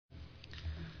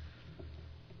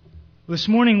This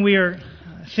morning we are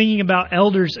thinking about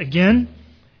elders again,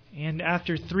 and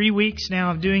after 3 weeks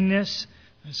now of doing this,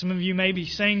 some of you may be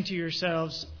saying to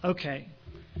yourselves, okay,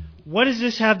 what does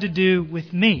this have to do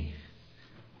with me?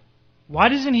 Why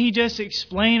doesn't he just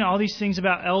explain all these things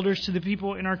about elders to the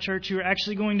people in our church who are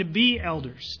actually going to be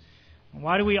elders?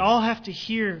 Why do we all have to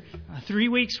hear 3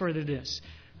 weeks worth of this?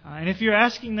 And if you're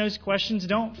asking those questions,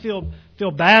 don't feel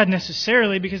bad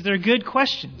necessarily, because they're good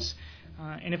questions.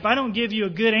 And if I don't give you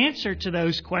a good answer to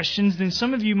those questions, then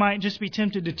some of you might just be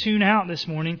tempted to tune out this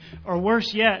morning, or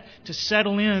worse yet, to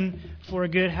settle in for a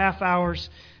good half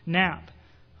hour's nap.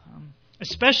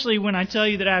 Especially when I tell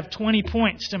you that I have 20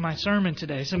 points to my sermon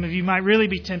today. Some of you might really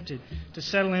be tempted to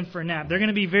settle in for a nap. They're going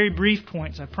to be very brief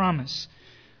points, I promise.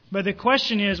 But the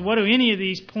question is, what do any of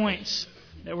these points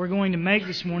that we're going to make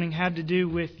this morning have to do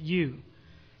with you,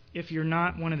 if you're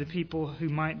not one of the people who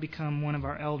might become one of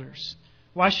our elders?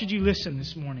 Why should you listen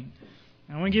this morning?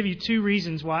 I want to give you 2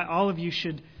 reasons why all of you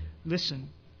should listen.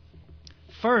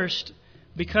 First,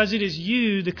 because it is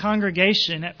you, the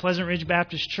congregation at Pleasant Ridge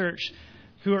Baptist Church,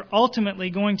 who are ultimately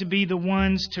going to be the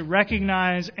ones to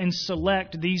recognize and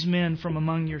select these men from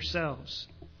among yourselves.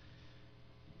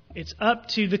 It's up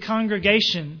to the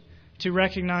congregation to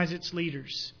recognize its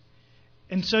leaders.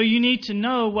 And so you need to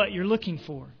know what you're looking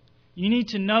for. You need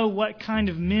to know what kind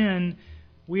of men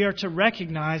we are to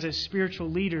recognize as spiritual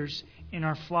leaders in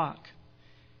our flock.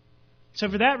 So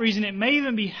for that reason, it may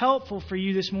even be helpful for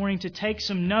you this morning to take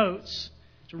some notes,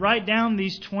 to write down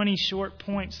these 20 short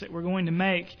points that we're going to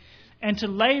make, and to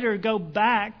later go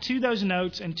back to those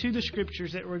notes and to the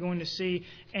scriptures that we're going to see,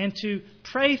 and to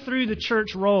pray through the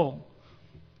church roll,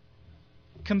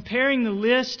 comparing the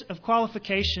list of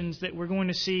qualifications that we're going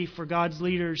to see for God's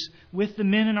leaders with the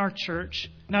men in our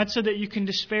church, not so that you can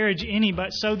disparage any,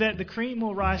 but so that the cream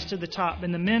will rise to the top,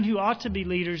 and the men who ought to be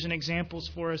leaders and examples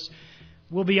for us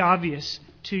will be obvious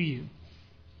to you.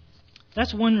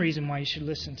 That's one reason why you should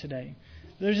listen today.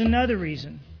 There's another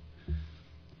reason,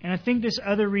 and I think this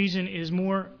other reason is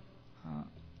more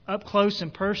up close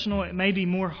and personal. It may be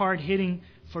more hard-hitting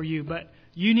for you, but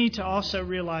you need to also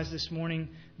realize this morning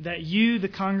that you, the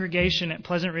congregation at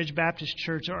Pleasant Ridge Baptist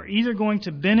Church, are either going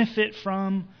to benefit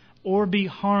from or be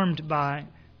harmed by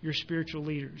your spiritual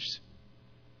leaders.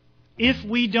 If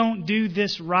we don't do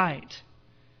this right,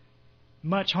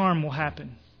 much harm will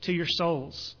happen to your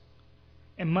souls,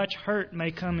 and much hurt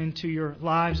may come into your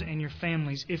lives and your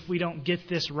families if we don't get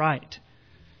this right.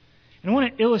 And I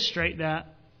want to illustrate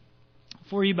that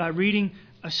for you by reading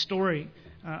a story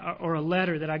or a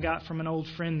letter that I got from an old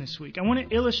friend this week. I want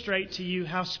to illustrate to you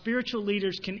how spiritual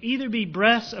leaders can either be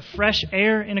breaths of fresh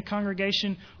air in a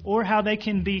congregation, or how they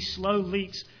can be slow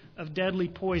leaks of deadly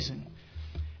poison.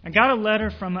 I got a letter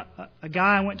from a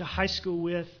guy I went to high school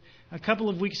with a couple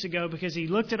of weeks ago, because he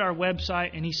looked at our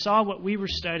website and he saw what we were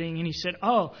studying, and he said,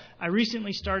 "Oh, I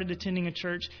recently started attending a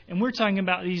church and we're talking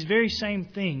about these very same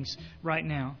things right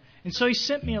now." And so he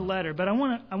sent me a letter, but I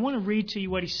want to read to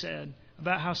you what he said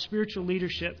about how spiritual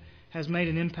leadership has made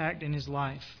an impact in his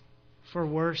life, for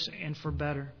worse and for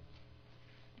better.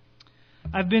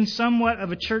 "I've been somewhat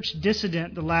of a church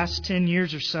dissident the last 10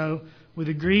 years or so, with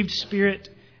a grieved spirit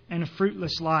and a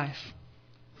fruitless life.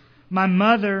 My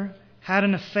mother had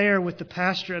an affair with the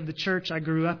pastor of the church I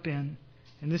grew up in,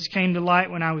 and this came to light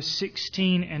when I was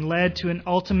 16 and led to an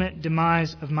ultimate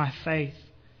demise of my faith.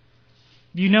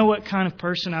 You know what kind of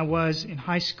person I was in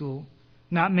high school.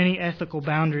 Not many ethical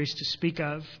boundaries to speak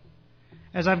of.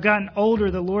 As I've gotten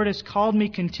older, the Lord has called me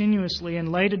continuously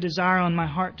and laid a desire on my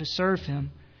heart to serve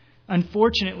Him.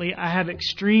 Unfortunately, I have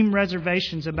extreme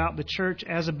reservations about the church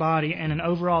as a body and an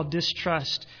overall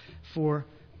distrust for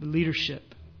the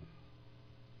leadership."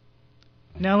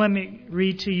 Now let me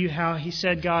read to you how he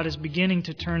said God is beginning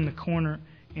to turn the corner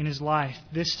in his life,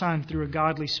 this time through a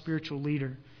godly spiritual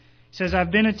leader. He says,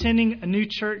 "I've been attending a new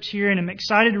church here, and I'm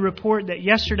excited to report that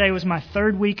yesterday was my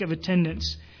 3rd week of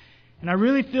attendance. And I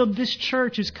really feel this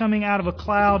church is coming out of a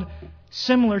cloud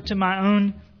similar to my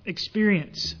own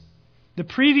experience. The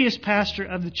previous pastor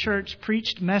of the church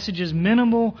preached messages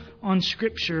minimal on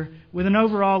Scripture with an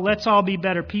overall let's all be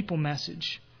better people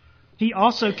message. He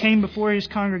also came before his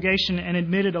congregation and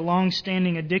admitted a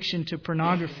long-standing addiction to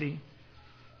pornography.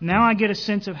 Now I get a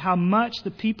sense of how much the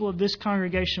people of this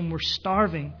congregation were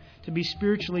starving to be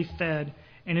spiritually fed,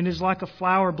 and it is like a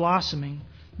flower blossoming.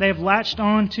 They have latched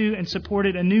on to and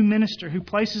supported a new minister who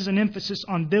places an emphasis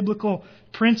on biblical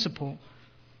principle.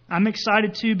 I'm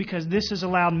excited too, because this has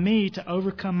allowed me to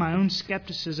overcome my own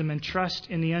skepticism and trust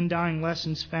in the undying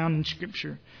lessons found in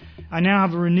Scripture. I now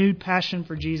have a renewed passion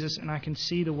for Jesus, and I can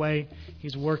see the way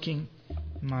He's working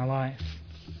in my life."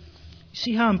 You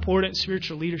see how important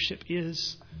spiritual leadership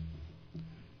is?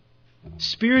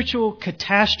 spiritual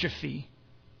catastrophe,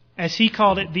 as he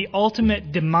called it, the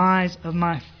ultimate demise of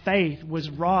my faith, was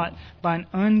wrought by an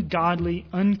ungodly,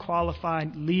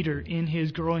 unqualified leader in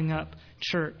his growing up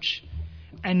church.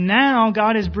 And now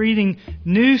God is breathing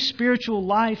new spiritual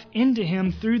life into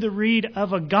him through the reed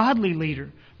of a godly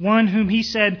leader, one whom he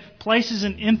said places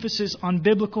an emphasis on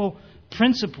biblical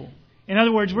principle. In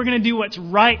other words, we're going to do what's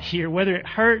right here, whether it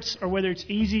hurts or whether it's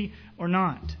easy or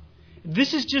not.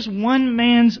 This is just one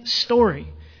man's story.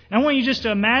 And I want you just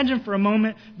to imagine for a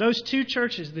moment those two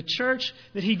churches, the church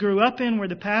that he grew up in where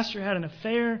the pastor had an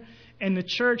affair, and the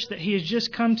church that he has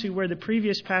just come to where the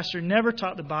previous pastor never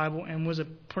taught the Bible and was a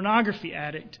pornography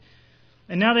addict.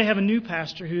 And now they have a new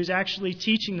pastor who is actually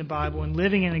teaching the Bible and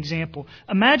living an example.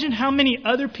 Imagine how many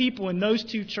other people in those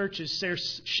two churches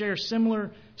share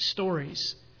similar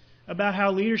stories about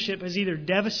how leadership has either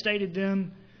devastated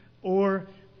them or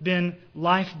been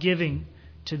life-giving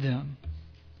to them.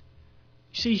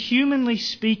 You see, humanly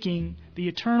speaking, the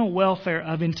eternal welfare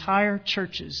of entire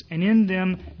churches, and in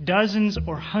them dozens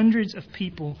or hundreds of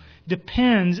people,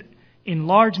 depends in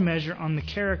large measure on the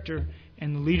character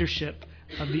and the leadership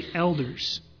of the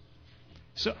elders.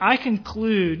 So I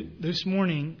conclude this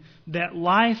morning that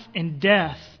life and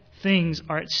death things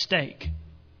are at stake.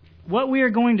 What we are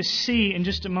going to see in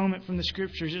just a moment from the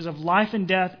Scriptures is of life and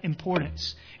death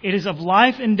importance. It is of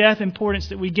life and death importance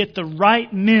that we get the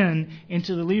right men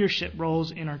into the leadership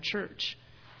roles in our church.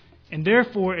 And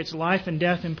therefore, it's life and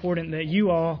death important that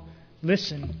you all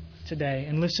listen today,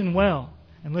 and listen well,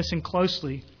 and listen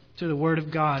closely to the Word of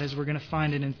God, as we're going to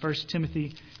find it in 1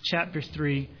 Timothy chapter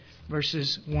 3,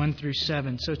 verses 1 through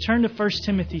 7. So turn to 1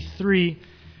 Timothy 3,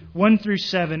 1 through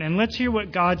 7, and let's hear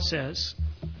what God says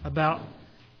about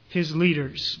His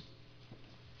leaders.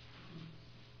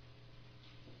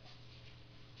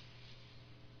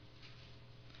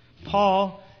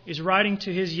 Paul is writing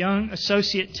to his young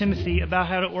associate Timothy about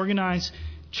how to organize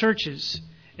churches.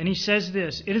 And he says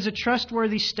this: "It is a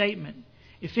trustworthy statement.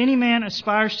 If any man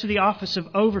aspires to the office of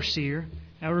overseer,"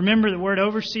 now remember the word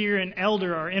overseer and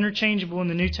elder are interchangeable in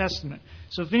the New Testament.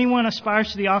 So if anyone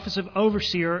aspires to the office of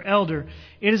overseer or elder,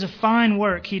 it is a fine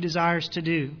work he desires to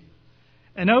do.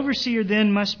 An overseer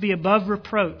then must be above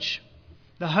reproach,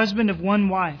 the husband of one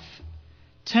wife,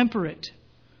 temperate,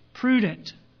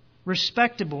 prudent,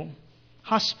 respectable,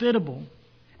 hospitable,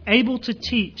 able to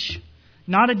teach,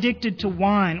 not addicted to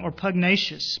wine or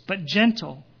pugnacious, but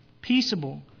gentle,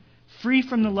 peaceable, free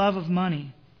from the love of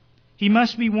money. He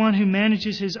must be one who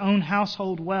manages his own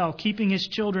household well, keeping his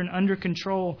children under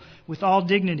control with all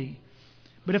dignity.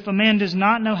 But if a man does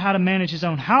not know how to manage his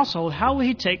own household, how will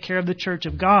he take care of the church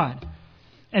of God?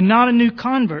 And not a new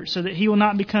convert, so that he will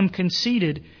not become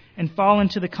conceited and fall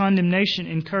into the condemnation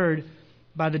incurred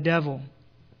by the devil.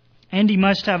 And he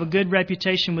must have a good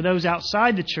reputation with those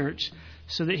outside the church,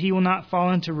 so that he will not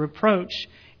fall into reproach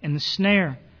and the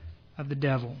snare of the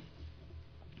devil."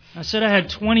 I said I had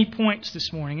 20 points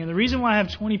this morning, and the reason why I have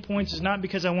 20 points is not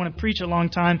because I want to preach a long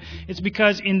time. It's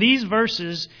because in these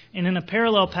verses, and in a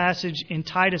parallel passage in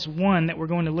Titus 1 that we're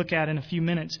going to look at in a few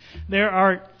minutes, there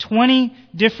are 20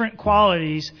 different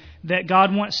qualities that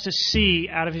God wants to see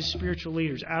out of His spiritual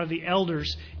leaders, out of the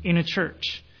elders in a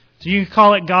church. So you can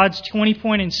call it God's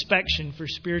 20-point inspection for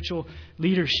spiritual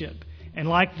leadership. And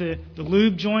like the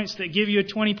lube joints that give you a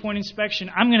 20-point inspection,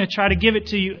 I'm going to try to give it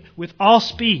to you with all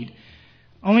speed,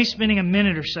 only spending a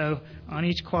minute or so on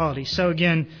each quality. So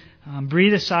again,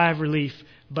 breathe a sigh of relief,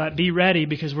 but be ready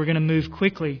because we're going to move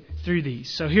quickly through these.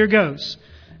 So here goes.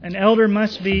 An elder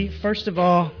must be, first of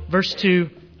all, verse 2,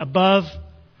 above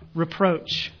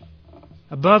reproach.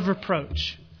 Above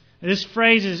reproach. This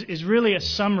phrase is really a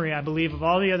summary, I believe, of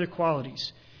all the other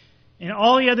qualities. And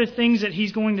all the other things that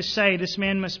he's going to say, this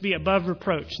man must be above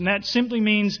reproach. And that simply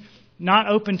means not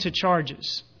open to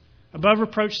charges. Above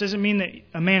reproach doesn't mean that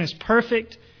a man is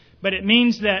perfect, but it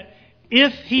means that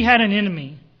if he had an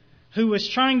enemy who was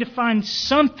trying to find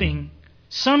something,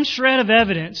 some shred of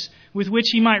evidence with which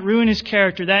he might ruin his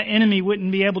character, that enemy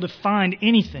wouldn't be able to find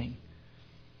anything.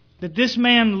 That this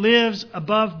man lives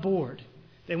above board.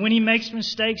 That when he makes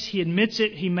mistakes, he admits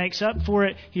it, he makes up for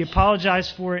it, he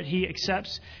apologizes for it, he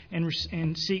accepts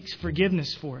and seeks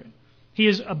forgiveness for it. He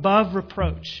is above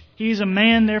reproach. He is a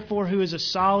man, therefore, who is a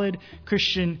solid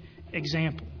Christian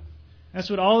example. That's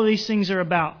what all of these things are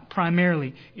about,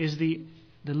 primarily, is the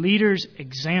leader's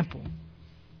example.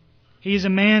 He is a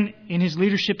man in his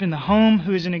leadership in the home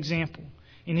who is an example.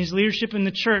 In his leadership in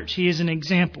the church, he is an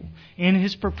example. In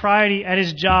his propriety at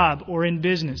his job or in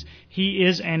business, he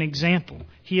is an example.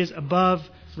 He is above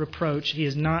reproach. He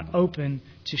is not open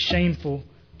to shameful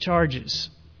charges.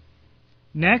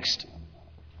 Next,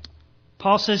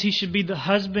 Paul says he should be the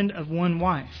husband of one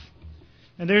wife.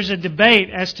 Now, there's a debate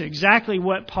as to exactly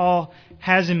what Paul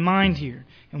has in mind here.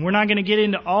 And we're not going to get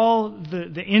into all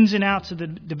the ins and outs of the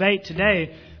debate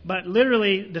today, but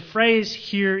literally the phrase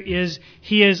here is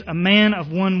he is a man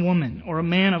of one woman or a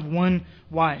man of one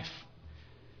wife.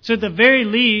 So at the very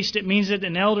least, it means that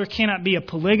an elder cannot be a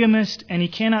polygamist and he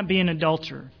cannot be an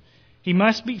adulterer. He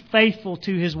must be faithful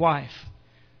to his wife.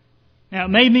 Now, it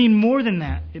may mean more than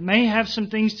that. It may have some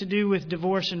things to do with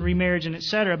divorce and remarriage and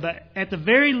etc. But at the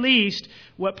very least,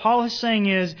 what Paul is saying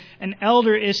is an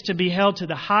elder is to be held to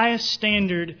the highest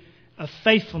standard of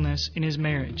faithfulness in his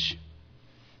marriage.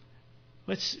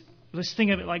 Let's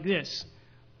think of it like this.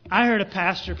 I heard a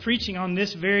pastor preaching on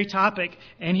this very topic,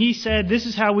 and he said this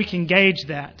is how we can gauge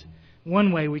that.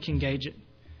 One way we can gauge it.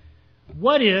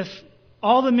 What if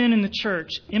all the men in the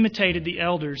church imitated the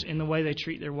elders in the way they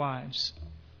treat their wives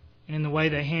and in the way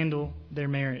they handle their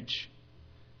marriage?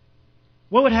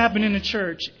 What would happen in the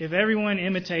church if everyone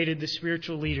imitated the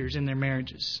spiritual leaders in their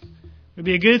marriages? Would it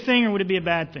be a good thing or would it be a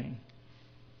bad thing?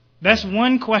 That's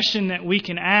one question that we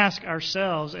can ask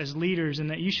ourselves as leaders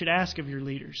and that you should ask of your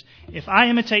leaders. If I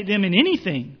imitate them in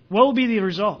anything, what will be the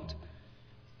result?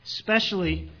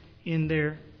 Especially in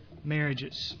their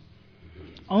marriages.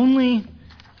 Only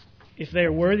if they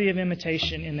are worthy of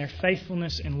imitation in their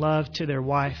faithfulness and love to their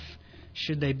wife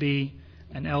should they be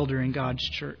an elder in God's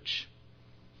church.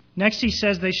 Next, he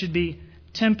says they should be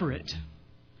temperate.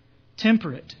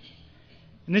 Temperate.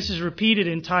 And this is repeated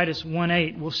in Titus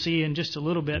 1:8. We'll see in just a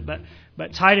little bit.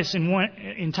 But Titus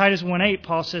in Titus 1:8,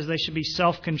 Paul says they should be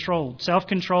self-controlled.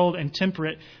 Self-controlled and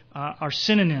temperate are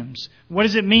synonyms. What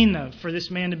does it mean, though, for this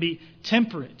man to be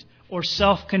temperate or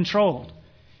self-controlled?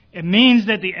 It means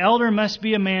that the elder must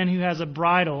be a man who has a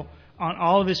bridle on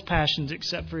all of his passions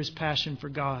except for his passion for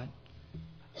God.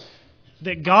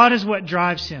 That God is what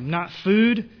drives him, not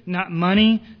food, not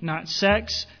money, not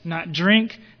sex, not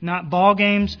drink, not ball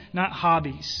games, not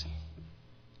hobbies.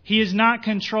 He is not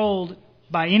controlled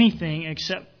by anything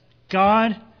except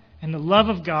God and the love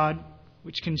of God,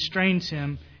 which constrains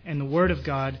him, and the Word of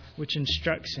God, which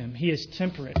instructs him. He is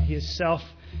temperate. He is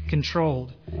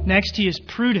self-controlled. Next, he is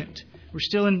prudent. We're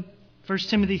still in 1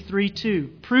 Timothy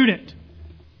 3:2. Prudent.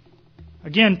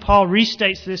 Again, Paul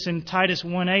restates this in Titus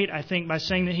 1:8, I think, by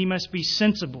saying that he must be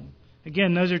sensible.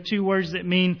 Again, those are two words that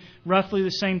mean roughly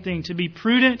the same thing. To be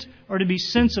prudent or to be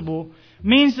sensible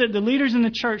means that the leaders in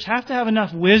the church have to have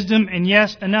enough wisdom and,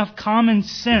 yes, enough common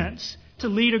sense to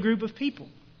lead a group of people.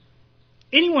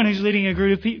 Anyone who's leading a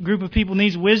group of people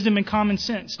needs wisdom and common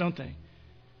sense, don't they?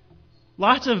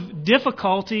 Lots of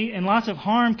difficulty and lots of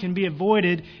harm can be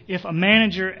avoided if a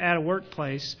manager at a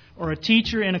workplace or a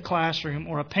teacher in a classroom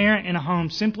or a parent in a home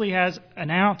simply has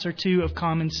an ounce or two of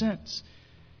common sense.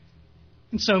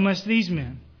 And so must these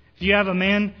men. If you have a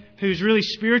man who's really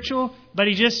spiritual, but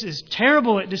he just is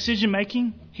terrible at decision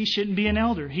making, he shouldn't be an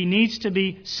elder. He needs to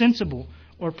be sensible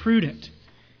or prudent.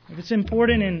 If it's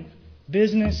important in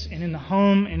business and in the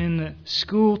home and in the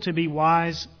school to be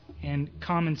wise and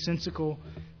commonsensical,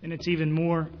 then it's even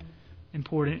more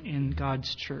important in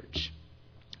God's church.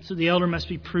 So the elder must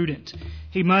be prudent.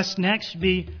 He must next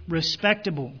be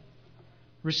respectable.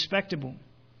 Respectable.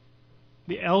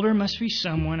 The elder must be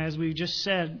someone, as we just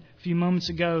said a few moments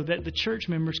ago, that the church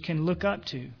members can look up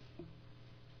to.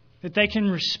 That they can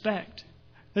respect.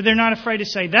 That they're not afraid to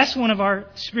say, that's one of our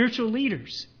spiritual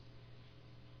leaders.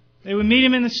 They would meet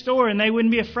him in the store and they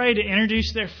wouldn't be afraid to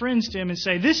introduce their friends to him and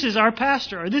say, this is our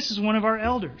pastor or this is one of our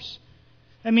elders.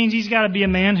 That means he's got to be a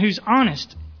man who's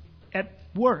honest at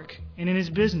work and in his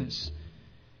business.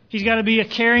 He's got to be a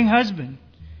caring husband.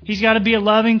 He's got to be a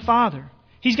loving father.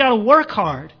 He's got to work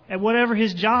hard at whatever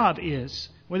his job is.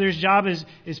 Whether his job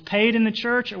is paid in the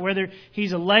church or whether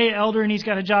he's a lay elder and he's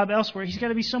got a job elsewhere. He's got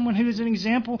to be someone who is an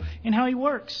example in how he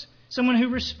works. Someone who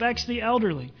respects the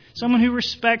elderly. Someone who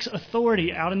respects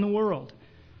authority out in the world.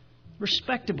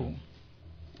 Respectable.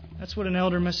 That's what an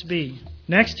elder must be.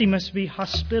 Next, he must be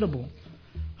hospitable.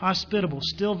 Hospitable.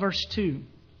 Still verse 2.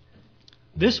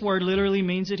 This word literally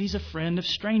means that he's a friend of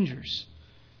strangers.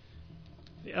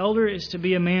 The elder is to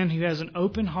be a man who has an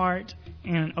open heart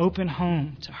and an open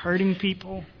home to hurting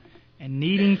people and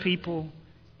needing people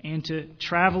and to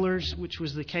travelers, which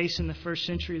was the case in the first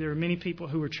century. There were many people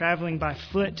who were traveling by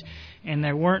foot and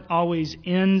there weren't always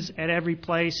inns at every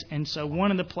place. And so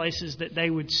one of the places that they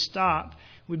would stop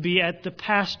would be at the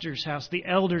pastor's house, the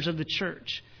elders of the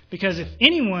church. Because if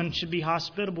anyone should be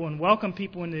hospitable and welcome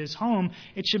people into his home,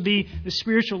 it should be the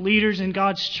spiritual leaders in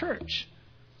God's church.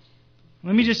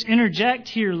 Let me just interject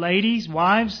here, ladies,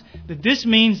 wives, that this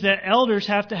means that elders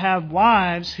have to have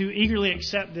wives who eagerly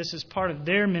accept this as part of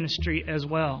their ministry as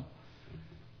well.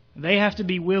 They have to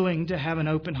be willing to have an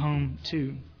open home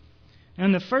too. And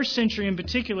in the first century in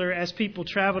particular, as people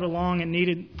traveled along and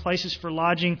needed places for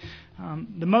lodging,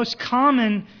 the most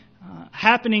common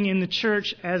happening in the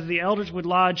church as the elders would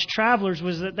lodge travelers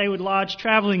was that they would lodge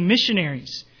traveling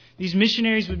missionaries. These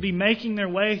missionaries would be making their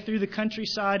way through the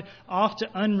countryside off to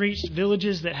unreached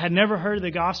villages that had never heard of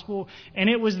the gospel. And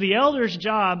it was the elders'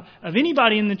 job of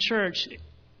anybody in the church.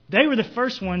 They were the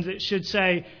first ones that should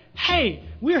say, "Hey,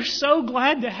 we are so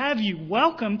glad to have you.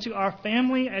 Welcome to our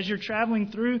family as you're traveling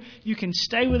through. You can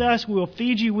stay with us. We will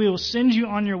feed you. We will send you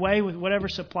on your way with whatever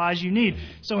supplies you need."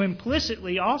 So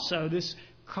implicitly also, this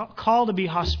call to be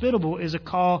hospitable is a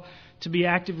call to be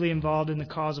actively involved in the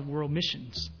cause of world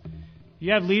missions.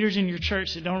 You have leaders in your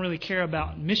church that don't really care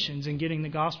about missions and getting the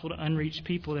gospel to unreached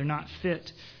people. They're not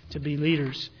fit to be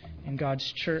leaders in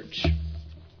God's church.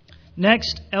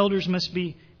 Next, elders must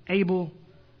be able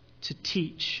to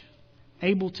teach.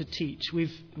 Able to teach.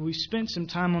 We've spent some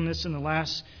time on this in the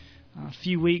last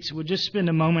few weeks. We'll just spend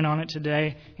a moment on it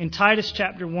today. In Titus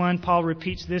chapter 1, Paul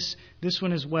repeats this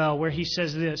one as well, where he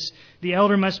says this: "The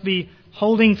elder must be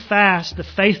holding fast the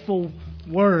faithful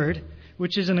word,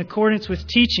 which is in accordance with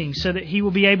teaching, so that he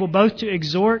will be able both to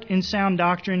exhort in sound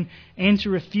doctrine and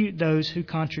to refute those who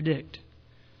contradict."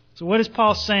 So what is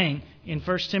Paul saying in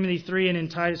 1 Timothy 3 and in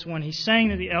Titus 1? He's saying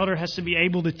that the elder has to be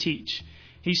able to teach.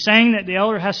 He's saying that the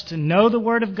elder has to know the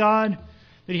Word of God,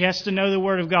 that he has to know the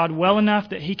Word of God well enough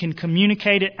that he can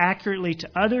communicate it accurately to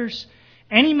others,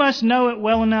 and he must know it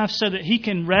well enough so that he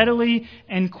can readily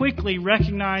and quickly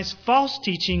recognize false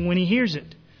teaching when he hears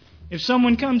it. If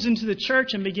someone comes into the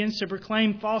church and begins to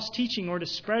proclaim false teaching or to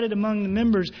spread it among the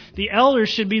members, the elders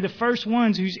should be the first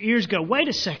ones whose ears go, "Wait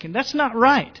a second, that's not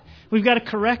right. We've got to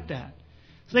correct that."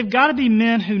 So they've got to be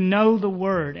men who know the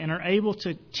Word and are able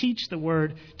to teach the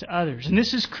Word to others. And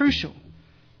this is crucial.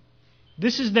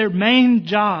 This is their main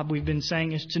job, we've been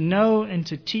saying, is to know and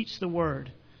to teach the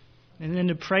Word and then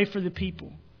to pray for the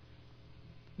people.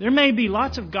 There may be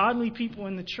lots of godly people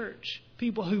in the church,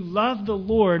 people who love the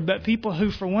Lord, but people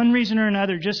who, for one reason or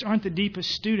another, just aren't the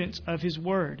deepest students of His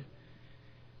Word.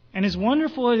 And as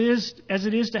wonderful as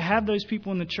it is to have those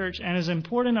people in the church, and as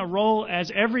important a role as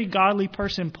every godly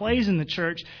person plays in the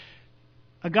church,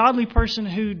 a godly person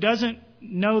who doesn't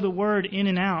know the Word in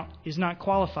and out is not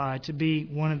qualified to be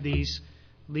one of these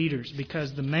leaders,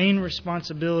 because the main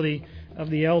responsibility of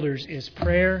the elders is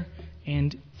prayer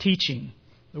and teaching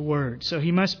the Word. So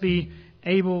he must be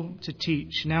able to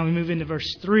teach. Now we move into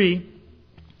verse 3,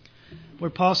 where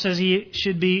Paul says he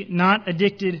should be not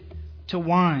addicted to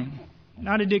wine.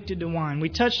 Not addicted to wine. We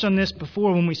touched on this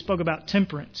before when we spoke about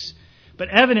temperance. But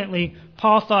evidently,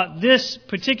 Paul thought this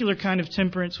particular kind of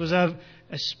temperance was of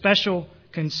a special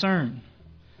concern.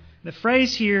 The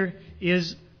phrase here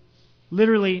is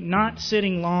literally not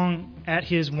sitting long at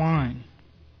his wine.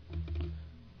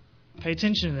 Pay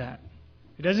attention to that.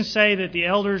 It doesn't say that the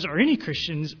elders, or any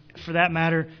Christians for that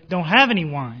matter, don't have any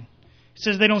wine. It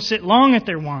says they don't sit long at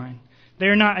their wine. They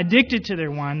are not addicted to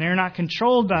their wine. They are not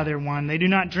controlled by their wine. They do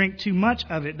not drink too much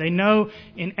of it. They know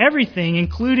in everything,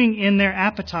 including in their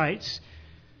appetites,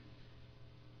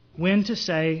 when to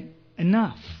say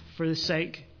enough for the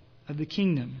sake of the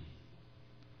kingdom.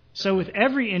 So with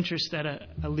every interest that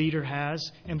a leader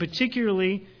has, and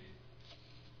particularly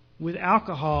with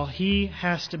alcohol, he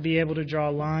has to be able to draw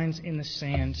lines in the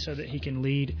sand so that he can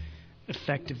lead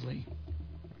effectively.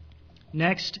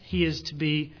 Next, he is to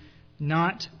be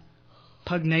not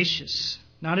pugnacious,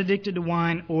 not addicted to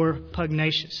wine or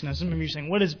pugnacious. Now, some of you are saying,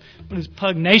 what does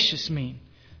pugnacious mean?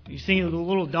 You think of the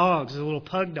little dogs, the little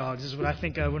pug dogs, is what I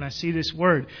think of when I see this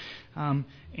word.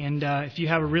 If you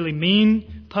have a really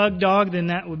mean pug dog, then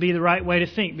that would be the right way to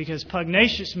think, because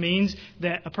pugnacious means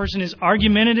that a person is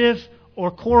argumentative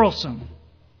or quarrelsome.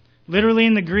 Literally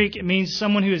in the Greek, it means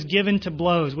someone who is given to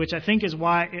blows, which I think is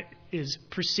why it is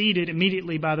preceded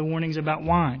immediately by the warnings about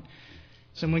wine.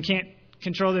 Someone can't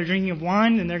control their drinking of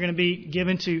wine, then they're going to be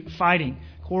given to fighting,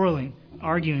 quarreling,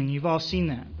 arguing. You've all seen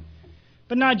that.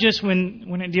 But not just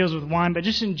when it deals with wine, but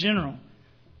just in general.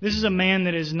 This is a man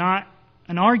that is not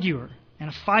an arguer and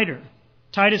a fighter.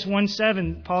 Titus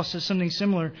 1:7, Paul says something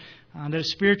similar, that a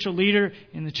spiritual leader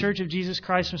in the Church of Jesus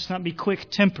Christ must not be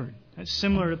quick-tempered. That's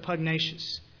similar to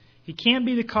pugnacious. He can't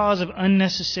be the cause of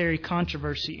unnecessary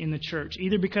controversy in the church,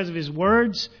 either because of his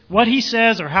words, what he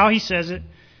says or how he says it,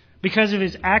 because of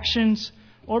his actions,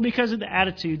 or because of the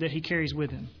attitude that he carries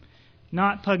with him.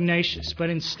 Not pugnacious, but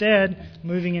instead,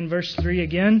 moving in verse 3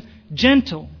 again,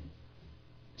 gentle.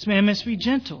 This man must be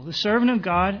gentle. The servant of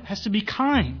God has to be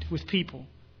kind with people.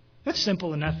 That's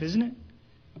simple enough, isn't it?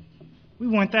 We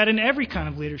want that in every kind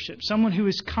of leadership. Someone who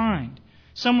is kind.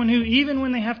 Someone who, even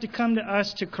when they have to come to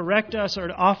us to correct us or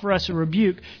to offer us a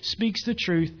rebuke, speaks the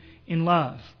truth in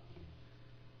love.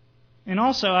 And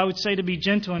also, I would say to be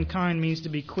gentle and kind means to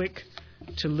be quick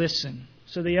to listen.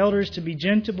 So the elder is to be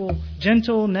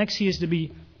gentle. Next, he is to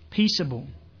be peaceable.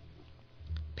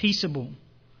 Peaceable.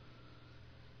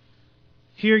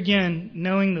 Here again,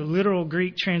 knowing the literal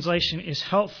Greek translation is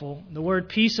helpful. The word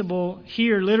peaceable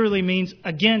here literally means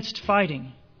against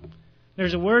fighting.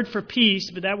 There's a word for peace,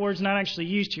 but that word's not actually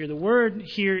used here. The word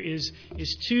here is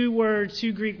two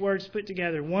Greek words put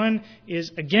together. One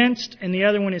is against, and the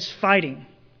other one is fighting.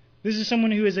 This is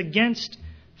someone who is against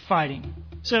fighting.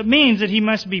 So it means that he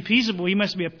must be peaceable. He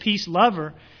must be a peace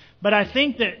lover. But I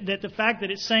think that the fact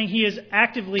that it's saying he is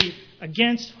actively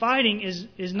against fighting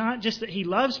is not just that he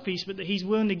loves peace, but that he's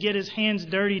willing to get his hands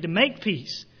dirty to make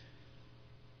peace.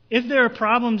 If there are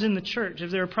problems in the church,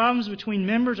 if there are problems between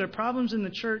members or problems in the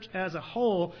church as a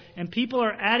whole, and people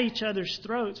are at each other's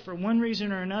throats for one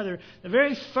reason or another, the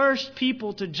very first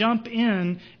people to jump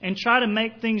in and try to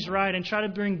make things right and try to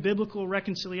bring biblical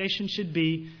reconciliation should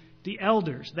be the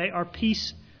elders. They are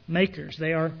peacemakers.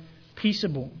 They are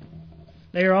peaceable.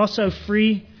 They are also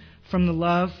free from the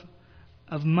love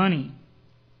of money.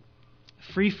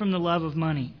 Free from the love of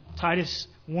money. Titus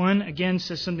 1 again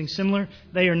says something similar.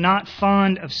 They are not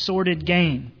fond of sordid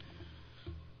gain.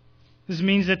 This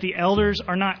means that the elders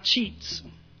are not cheats.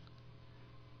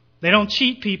 They don't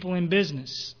cheat people in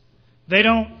business. They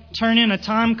don't turn in a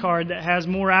time card that has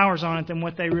more hours on it than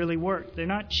what they really work. They're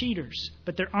not cheaters,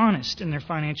 but they're honest in their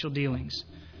financial dealings.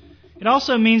 It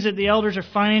also means that the elders are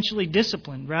financially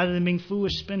disciplined rather than being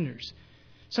foolish spenders.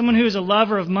 Someone who is a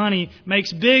lover of money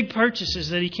makes big purchases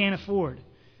that he can't afford.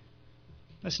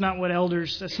 That's not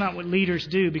what leaders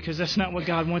do, because that's not what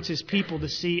God wants His people to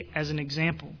see as an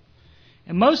example.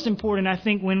 And most important, I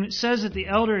think, when it says that the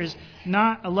elder is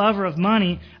not a lover of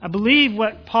money, I believe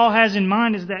what Paul has in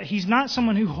mind is that he's not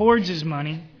someone who hoards his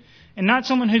money and not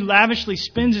someone who lavishly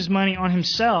spends his money on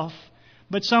himself,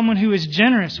 but someone who is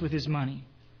generous with his money.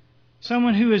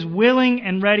 Someone who is willing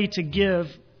and ready to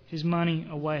give his money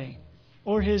away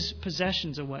or his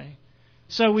possessions away.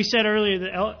 So we said earlier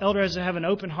the elder has to have an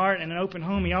open heart and an open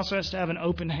home. He also has to have an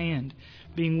open hand,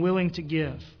 being willing to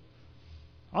give.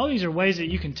 All these are ways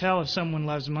that you can tell if someone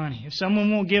loves money. If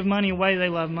someone won't give money away, they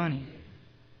love money.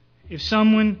 If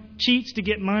someone cheats to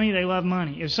get money, they love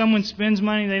money. If someone spends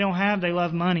money they don't have, they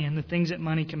love money and the things that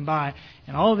money can buy.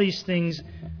 And all of these things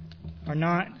are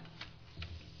not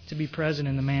to be present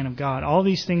in the man of God. All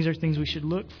these things are things we should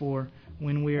look for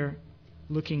when we're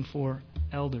looking for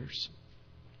elders.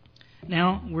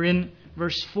 Now, we're in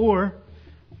verse 4,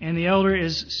 and the elder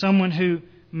is someone who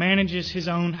manages his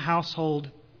own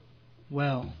household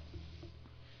well.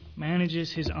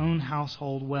 Manages his own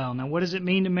household well. Now, what does it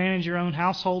mean to manage your own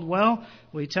household well?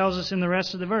 Well, he tells us in the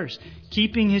rest of the verse.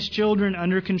 Keeping his children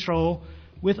under control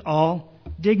with all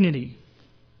dignity.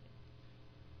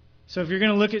 So if you're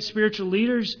going to look at spiritual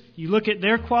leaders, you look at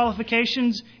their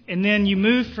qualifications, and then you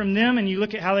move from them and you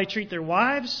look at how they treat their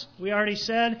wives, we already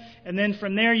said. And then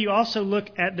from there you also look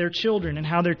at their children and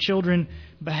how their children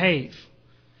behave.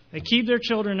 They keep their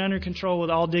children under control with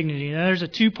all dignity. Now there's a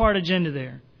two-part agenda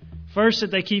there. First,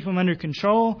 that they keep them under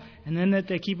control, and then that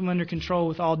they keep them under control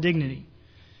with all dignity.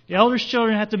 The elders'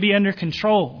 children have to be under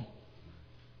control.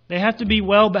 They have to be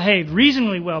well-behaved,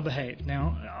 reasonably well-behaved.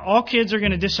 Now, all kids are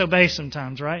going to disobey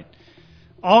sometimes, right?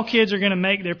 All kids are going to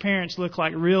make their parents look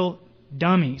like real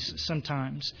dummies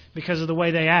sometimes because of the way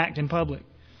they act in public.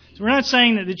 So we're not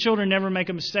saying that the children never make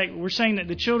a mistake. We're saying that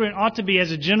the children ought to be,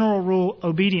 as a general rule,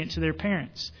 obedient to their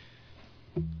parents.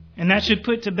 And that should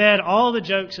put to bed all the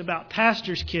jokes about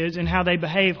pastors' kids and how they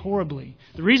behave horribly.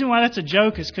 The reason why that's a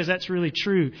joke is because that's really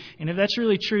true. And if that's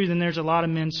really true, then there's a lot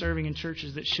of men serving in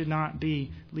churches that should not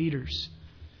be leaders.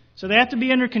 So they have to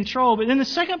be under control. But then the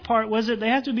second part was that they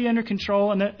have to be under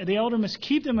control, and the elder must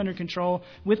keep them under control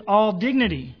with all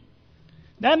dignity.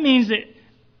 That means that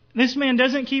this man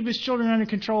doesn't keep his children under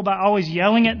control by always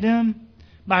yelling at them,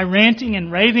 by ranting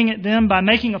and raving at them, by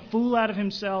making a fool out of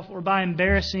himself, or by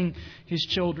embarrassing his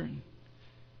children.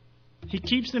 He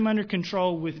keeps them under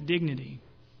control with dignity.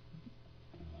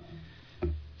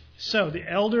 So the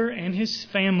elder and his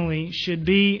family should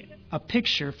be a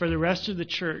picture for the rest of the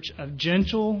church of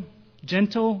gentle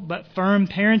but firm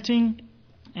parenting,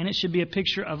 and it should be a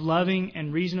picture of loving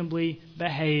and reasonably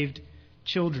behaved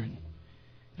children.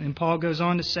 And then Paul goes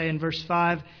on to say in verse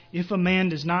 5, if a man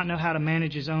does not know how to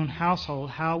manage his own household,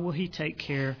 how will he take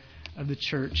care of the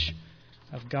church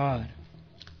of God?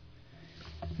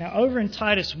 Now over in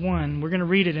Titus 1, we're going to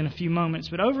read it in a few moments,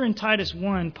 but over in Titus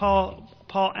 1,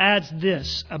 Paul adds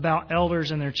this about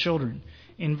elders and their children.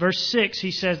 in verse 6,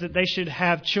 he says that they should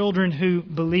have children who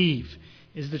believe,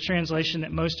 is the translation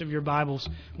that most of your Bibles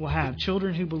will have.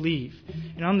 Children who believe.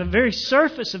 And on the very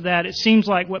surface of that, it seems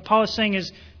like what Paul is saying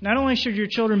is not only should your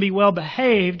children be well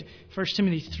behaved, 1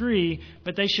 Timothy 3,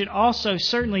 but they should also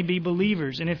certainly be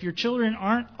believers. And if your children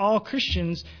aren't all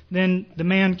Christians, then the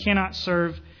man cannot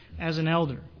serve as an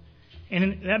elder.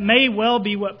 And that may well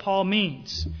be what Paul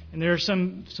means. And there are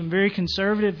some very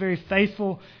conservative, very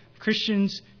faithful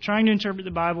Christians trying to interpret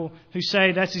the Bible who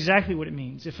say that's exactly what it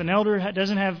means. If an elder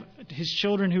doesn't have his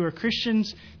children who are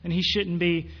Christians, then he shouldn't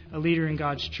be a leader in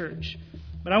God's church.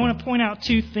 But I want to point out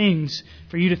two things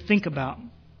for you to think about.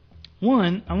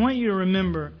 One, I want you to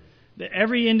remember that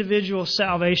every individual's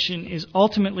salvation is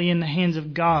ultimately in the hands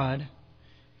of God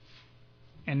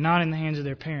and not in the hands of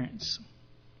their parents.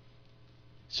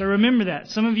 So remember that.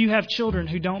 Some of you have children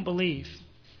who don't believe.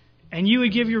 And you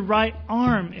would give your right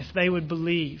arm if they would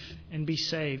believe and be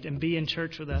saved and be in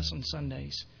church with us on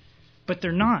Sundays. But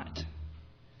they're not.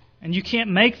 And you can't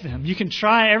make them. You can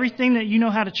try everything that you know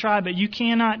how to try, but you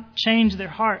cannot change their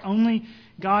heart. Only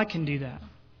God can do that.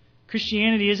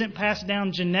 Christianity isn't passed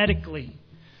down genetically.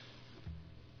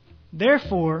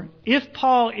 Therefore, if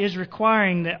Paul is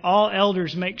requiring that all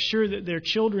elders make sure that their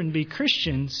children be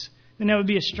Christians, then that would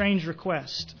be a strange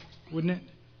request, wouldn't it?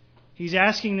 He's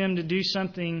asking them to do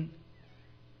something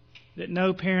that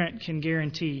no parent can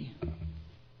guarantee.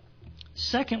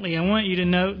 Secondly, I want you to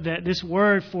note that this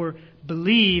word for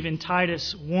believe in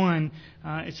Titus 1,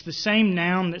 it's the same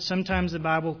noun that sometimes the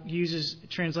Bible uses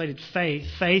translated faith.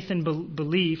 Faith and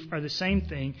belief are the same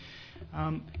thing.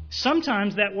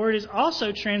 Sometimes that word is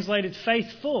also translated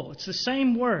faithful. It's the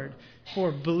same word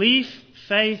for belief,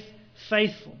 faith,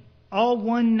 faithful. All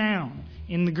one noun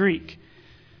in the Greek.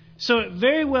 So it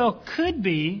very well could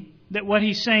be that what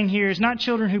he's saying here is not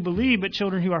children who believe, but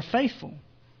children who are faithful.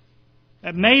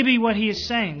 That may be what he is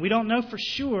saying. We don't know for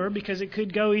sure because it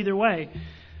could go either way.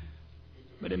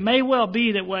 But it may well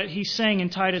be that what he's saying in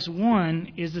Titus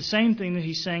 1 is the same thing that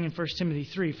he's saying in 1 Timothy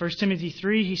 3. 1 Timothy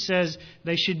 3, he says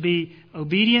they should be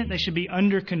obedient, they should be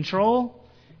under control.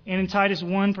 And in Titus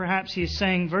 1, perhaps he is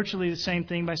saying virtually the same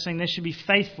thing by saying they should be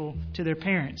faithful to their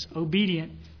parents,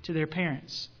 obedient to their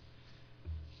parents.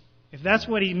 If that's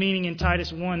what he's meaning in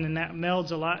Titus 1, then that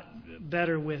melds a lot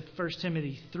better with 1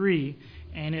 Timothy 3,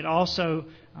 and it also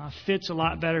fits a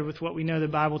lot better with what we know the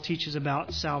Bible teaches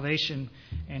about salvation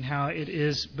and how it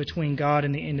is between God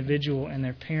and the individual, and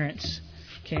their parents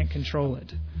can't control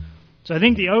it. So I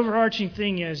think the overarching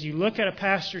thing is you look at a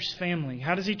pastor's family.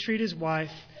 How does he treat his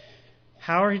wife?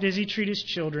 How does he treat his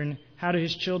children? How do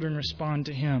his children respond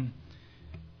to him?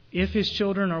 If his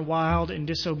children are wild and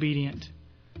disobedient,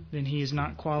 then he is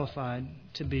not qualified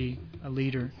to be a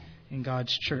leader in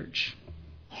God's church.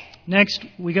 Next,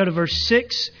 we go to verse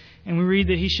 6, and we read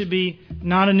that he should be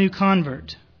not a new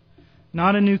convert.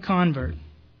 Not a new convert.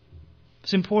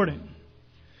 It's important.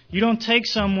 You don't take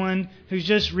someone who's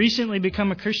just recently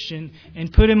become a Christian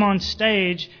and put him on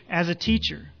stage as a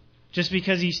teacher just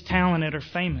because he's talented or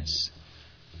famous.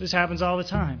 This happens all the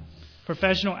time.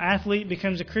 Professional athlete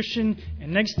becomes a Christian,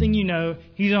 and next thing you know,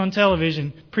 he's on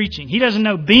television preaching. He doesn't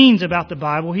know beans about the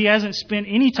Bible. He hasn't spent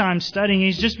any time studying.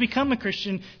 He's just become a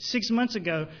Christian 6 months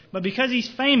ago. But because he's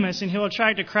famous and he'll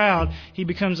attract a crowd, he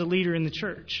becomes a leader in the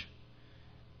church.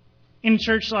 In a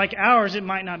church like ours, it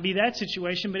might not be that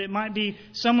situation, but it might be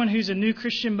someone who's a new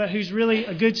Christian but who's really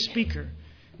a good speaker.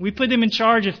 We put them in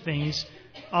charge of things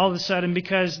all of a sudden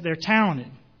because they're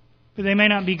talented, but they may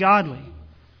not be godly.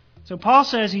 So Paul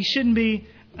says he shouldn't be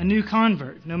a new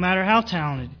convert, no matter how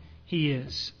talented he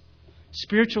is.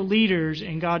 Spiritual leaders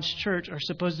in God's church are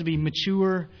supposed to be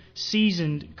mature,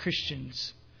 seasoned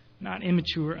Christians, not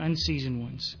immature, unseasoned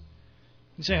ones.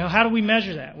 You say, how do we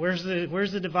measure that? Where's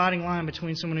the dividing line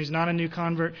between someone who's not a new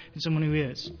convert and someone who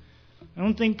is? I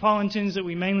don't think Paul intends that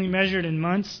we mainly measure it in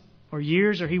months or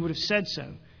years, or he would have said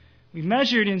so. We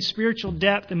measure it in spiritual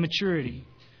depth and maturity.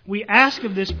 We ask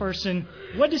of this person,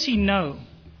 what does he know?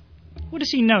 What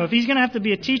does he know? If he's going to have to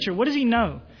be a teacher, what does he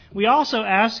know? We also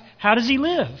ask, how does he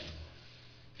live?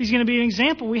 If he's going to be an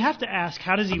example, we have to ask,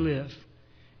 how does he live?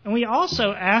 And we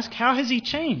also ask, how has he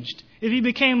changed? If he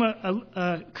became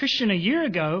a Christian a year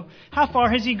ago, how far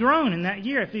has he grown in that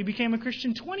year? If he became a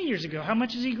Christian 20 years ago, how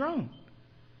much has he grown?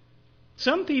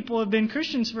 Some people have been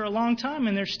Christians for a long time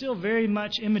and they're still very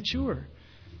much immature.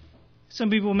 Some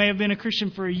people may have been a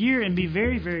Christian for a year and be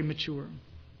very, very mature.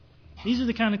 These are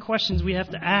the kind of questions we have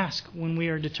to ask when we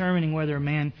are determining whether a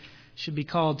man should be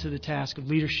called to the task of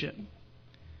leadership.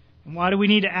 And why do we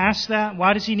need to ask that?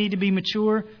 Why does he need to be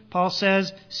mature? Paul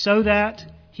says, so that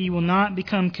he will not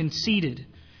become conceited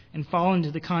and fall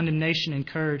into the condemnation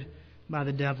incurred by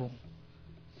the devil.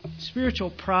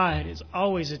 Spiritual pride is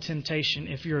always a temptation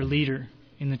if you're a leader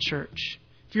in the church.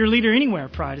 If you're a leader anywhere,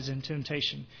 pride is a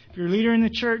temptation. If you're a leader in the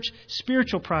church,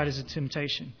 spiritual pride is a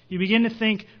temptation. You begin to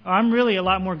think, oh, I'm really a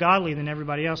lot more godly than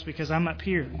everybody else because I'm up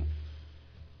here.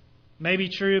 May be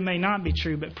true, may not be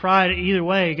true, but pride either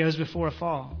way goes before a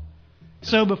fall.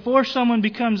 So before someone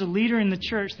becomes a leader in the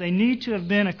church, they need to have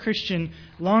been a Christian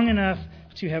long enough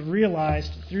to have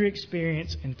realized through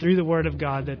experience and through the Word of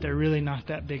God that they're really not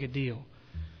that big a deal.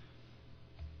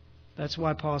 That's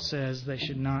why Paul says they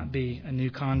should not be a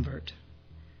new convert.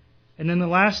 And then the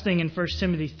last thing in 1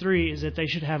 Timothy 3 is that they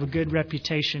should have a good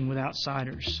reputation with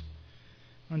outsiders.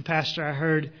 One pastor I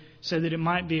heard said that it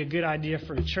might be a good idea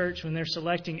for a church when they're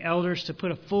selecting elders to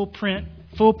put a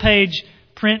full-page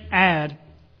print ad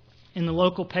in the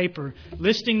local paper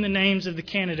listing the names of the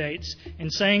candidates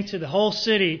and saying to the whole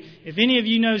city, if any of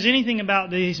you knows anything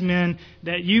about these men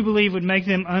that you believe would make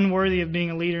them unworthy of being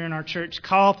a leader in our church,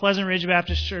 call Pleasant Ridge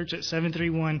Baptist Church at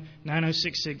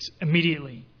 731-9066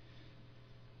 immediately.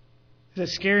 Does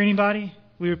that scare anybody?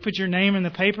 We would put your name in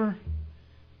the paper,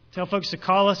 tell folks to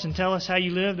call us and tell us how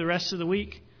you live the rest of the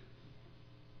week.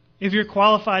 If you're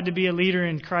qualified to be a leader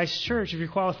in Christ's church, if you're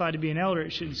qualified to be an elder,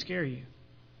 it shouldn't scare you.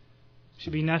 It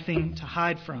should be nothing to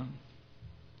hide from.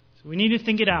 So we need to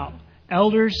think it out.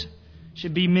 Elders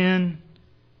should be men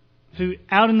who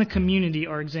out in the community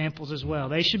are examples as well.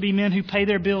 They should be men who pay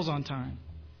their bills on time.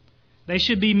 They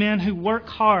should be men who work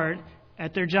hard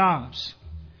at their jobs.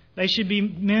 They should be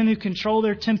men who control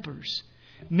their tempers.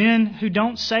 Men who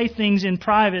don't say things in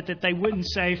private that they wouldn't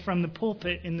say from the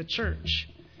pulpit in the church.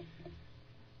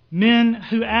 Men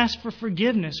who ask for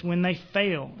forgiveness when they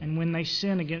fail and when they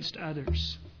sin against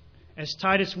others. As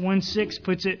Titus 1:6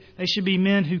 puts it, they should be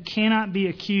men who cannot be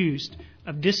accused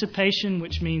of dissipation,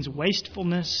 which means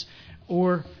wastefulness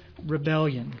or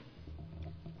rebellion.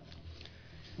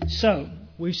 So,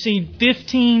 we've seen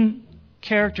 15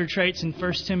 character traits in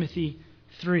 1 Timothy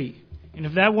 3. And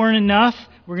if that weren't enough,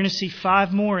 we're going to see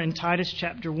 5 more in Titus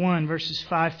chapter 1, verses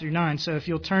 5 through 9. So if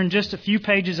you'll turn just a few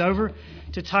pages over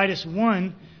to Titus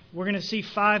 1, we're going to see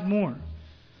 5 more.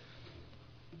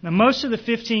 Now, most of the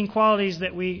 15 qualities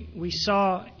that we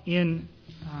saw in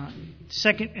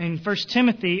 1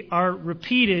 Timothy are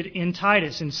repeated in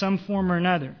Titus in some form or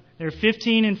another. There are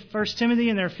 15 in 1 Timothy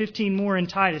and there are 15 more in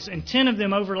Titus, and 10 of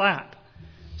them overlap.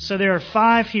 So there are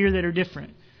 5 here that are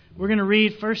different. We're going to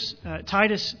read first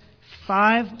Titus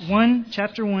 1,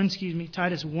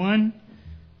 Titus 1,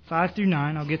 5 through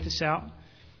 9. I'll get this out.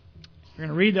 We're going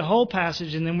to read the whole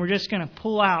passage, and then we're just going to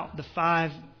pull out the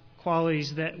 5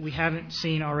 qualities that we haven't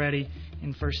seen already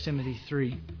in 1 Timothy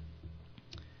 3.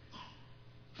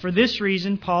 For this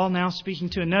reason, Paul, now speaking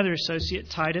to another associate,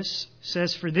 Titus,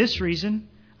 says, "For this reason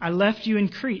I left you in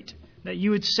Crete, that you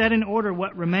would set in order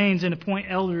what remains and appoint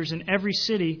elders in every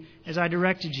city as I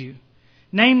directed you.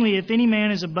 Namely, if any man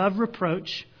is above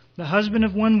reproach, the husband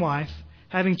of one wife,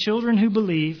 having children who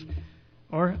believe,"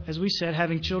 or, as we said,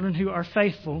 having children who are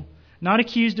faithful, "not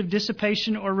accused of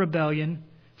dissipation or rebellion.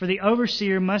 For the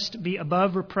overseer must be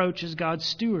above reproach as God's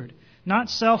steward, not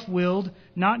self-willed,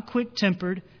 not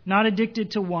quick-tempered, not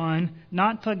addicted to wine,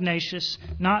 not pugnacious,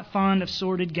 not fond of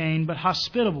sordid gain, but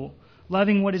hospitable,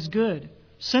 loving what is good,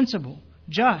 sensible,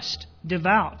 just,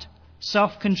 devout,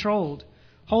 self-controlled,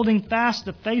 holding fast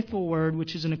the faithful word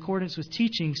which is in accordance with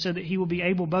teaching, so that he will be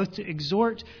able both to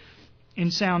exhort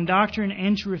in sound doctrine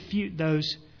and to refute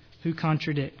those who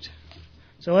contradict."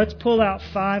 So let's pull out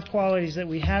 5 qualities that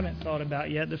we haven't thought about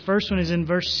yet. The first one is in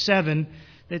verse 7,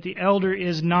 that the elder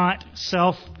is not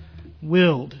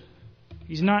self-willed.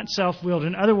 He's not self-willed.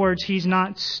 In other words, he's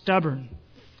not stubborn.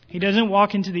 He doesn't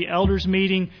walk into the elders'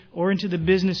 meeting or into the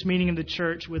business meeting of the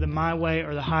church with a my way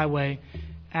or the highway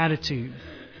attitude.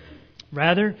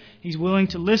 Rather, he's willing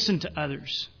to listen to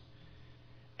others.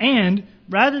 And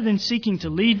rather than seeking to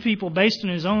lead people based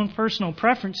on his own personal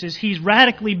preferences, he's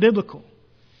radically biblical.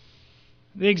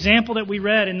 The example that we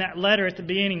read in that letter at the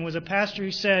beginning was a pastor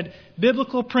who said,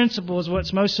 biblical principle is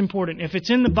what's most important. If it's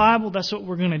in the Bible, that's what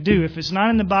we're going to do. If it's not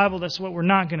in the Bible, that's what we're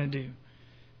not going to do.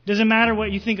 It doesn't matter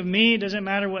what you think of me. It doesn't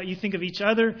matter what you think of each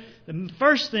other. The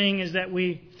first thing is that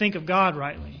we think of God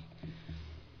rightly.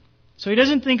 So he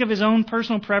doesn't think of his own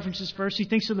personal preferences first. He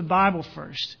thinks of the Bible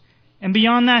first. And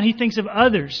beyond that, he thinks of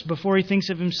others before he thinks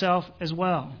of himself as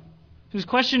well. His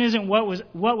question isn't what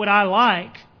would I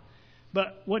like,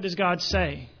 but what does God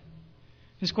say?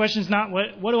 His question is not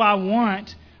what do I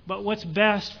want, but what's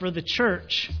best for the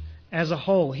church as a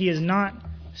whole. He is not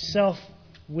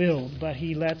self-willed, but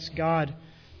he lets God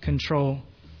control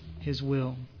his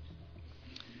will.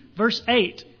 Verse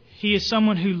 8, he is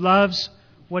someone who loves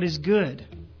what is good.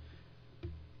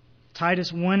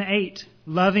 Titus 1:8,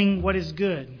 loving what is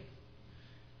good.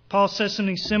 Paul says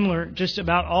something similar just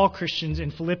about all Christians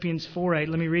in Philippians 4:8.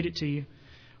 Let me read it to you.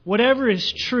 Whatever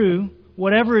is true,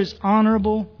 whatever is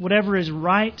honorable, whatever is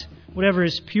right, whatever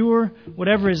is pure,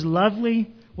 whatever is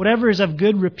lovely, whatever is of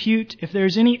good repute, if there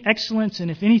is any excellence and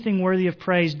if anything worthy of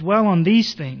praise, dwell on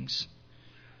these things.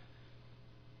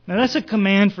 Now that's a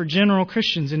command for general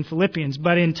Christians in Philippians,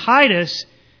 but in Titus,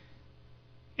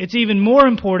 it's even more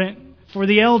important for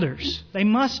the elders. They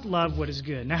must love what is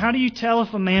good. Now how do you tell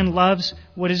if a man loves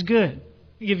what is good?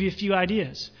 I'll give you a few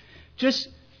ideas. Just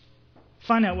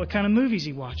find out what kind of movies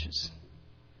he watches.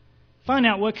 Find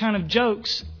out what kind of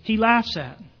jokes he laughs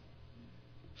at.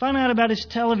 Find out about his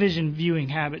television viewing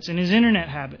habits and his internet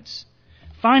habits.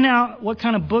 Find out what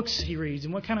kind of books he reads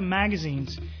and what kind of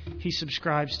magazines he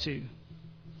subscribes to.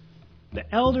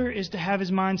 The elder is to have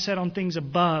his mind set on things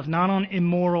above, not on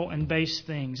immoral and base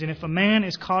things. And if a man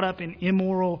is caught up in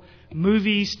immoral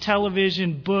movies,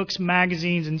 television, books,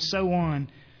 magazines, and so on,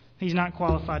 he's not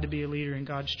qualified to be a leader in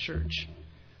God's church.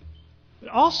 But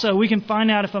also, we can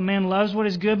find out if a man loves what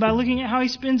is good by looking at how he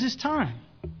spends his time.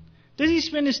 Does he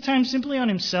spend his time simply on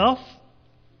himself?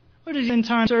 Or does he spend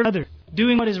time serving others,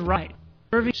 doing what is right,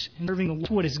 serving the Lord,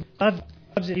 what is good?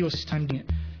 Loves it, he will spend time doing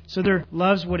it. So there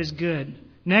loves what is good.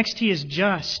 Next, he is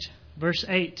just. Verse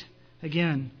 8,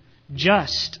 again,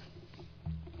 just.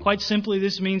 Quite simply,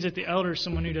 this means that the elder is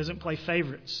someone who doesn't play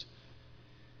favorites.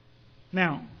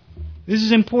 Now, this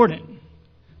is important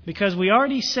because we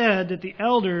already said that the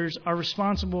elders are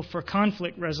responsible for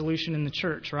conflict resolution in the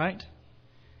church, right?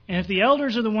 And if the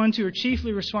elders are the ones who are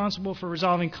chiefly responsible for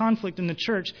resolving conflict in the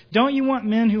church, don't you want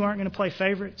men who aren't going to play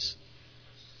favorites?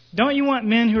 Don't you want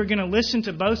men who are going to listen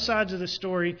to both sides of the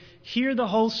story, hear the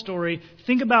whole story,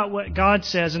 think about what God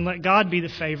says and let God be the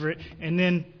favorite, and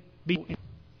then be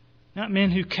not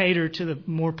men who cater to the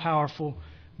more powerful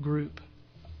group?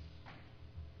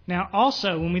 Now,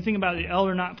 also, when we think about the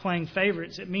elder not playing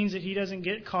favorites, it means that he doesn't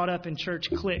get caught up in church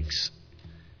cliques.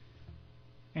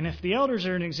 And if the elders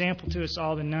are an example to us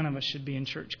all, then none of us should be in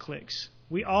church cliques.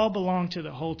 We all belong to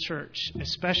the whole church,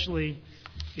 especially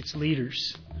its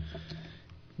leaders.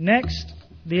 Next,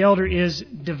 the elder is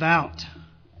devout.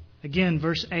 Again,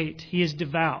 verse 8, he is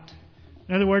devout.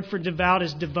 Another word for devout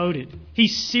is devoted.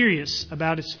 He's serious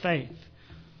about his faith.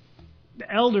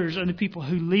 The elders are the people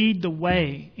who lead the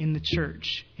way in the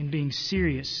church in being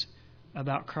serious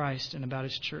about Christ and about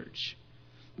His church.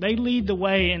 They lead the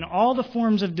way in all the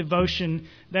forms of devotion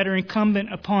that are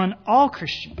incumbent upon all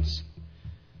Christians.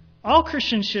 All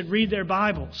Christians should read their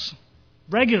Bibles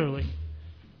regularly.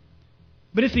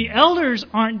 But if the elders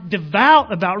aren't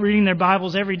devout about reading their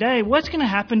Bibles every day, what's going to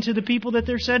happen to the people that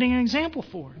they're setting an example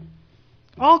for?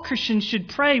 All Christians should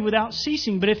pray without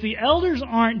ceasing, but if the elders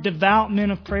aren't devout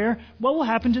men of prayer, what will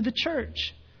happen to the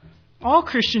church? All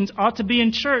Christians ought to be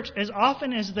in church as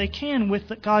often as they can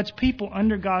with God's people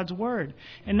under God's Word.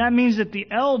 And that means that the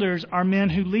elders are men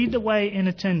who lead the way in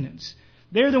attendance.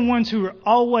 They're the ones who are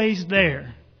always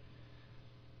there.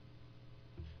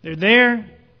 They're there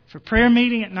for prayer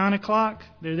meeting at 9 o'clock.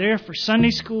 They're there for Sunday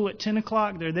school at 10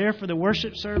 o'clock. They're there for the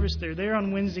worship service. They're there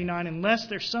on Wednesday night. Unless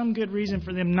there's some good reason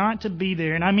for them not to be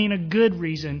there, and I mean a good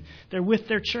reason, they're with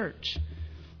their church.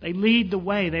 They lead the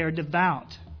way. They are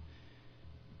devout.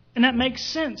 And that makes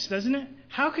sense, doesn't it?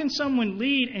 How can someone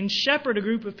lead and shepherd a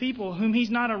group of people whom he's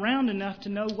not around enough to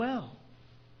know well?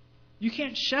 You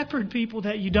can't shepherd people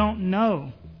that you don't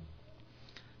know.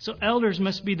 So elders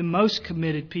must be the most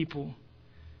committed people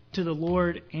to the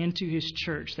Lord and to His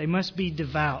church. They must be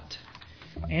devout.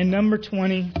 And number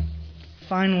 20,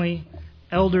 finally,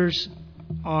 elders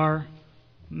are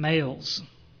males.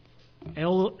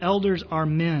 Elders are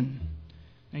men.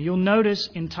 Now you'll notice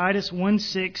in Titus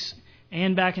 1:6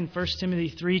 and back in 1 Timothy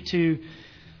 3:2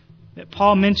 that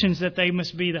Paul mentions that they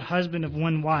must be the husband of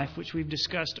one wife, which we've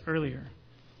discussed earlier.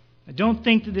 I don't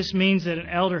think that this means that an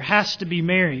elder has to be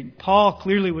married. Paul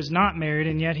clearly was not married,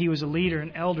 and yet he was a leader,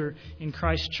 an elder in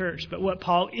Christ's church. But what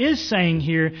Paul is saying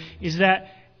here is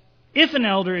that if an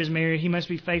elder is married, he must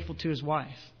be faithful to his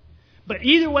wife. But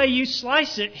either way you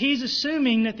slice it, he's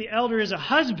assuming that the elder is a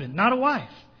husband, not a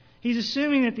wife. He's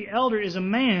assuming that the elder is a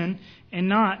man and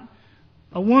not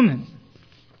a woman.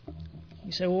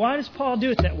 You say, well, why does Paul do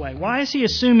it that way? Why is he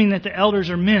assuming that the elders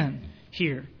are men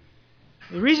here?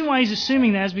 The reason why he's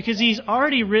assuming that is because he's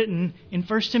already written in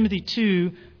 1 Timothy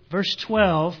 2, verse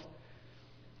 12,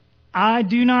 I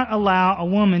do not allow a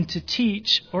woman to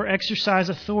teach or exercise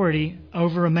authority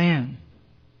over a man.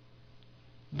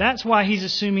 That's why he's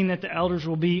assuming that the elders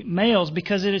will be males,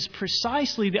 because it is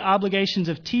precisely the obligations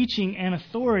of teaching and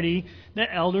authority that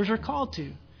elders are called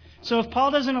to. So if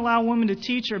Paul doesn't allow women to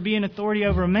teach or be an authority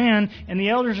over a man, and the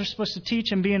elders are supposed to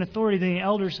teach and be an authority, then the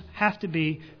elders have to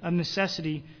be, of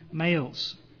necessity,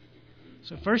 males.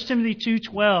 So 1 Timothy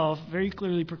 2:12 very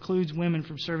clearly precludes women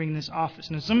from serving in this office.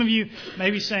 Now some of you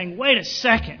may be saying, wait a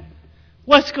second,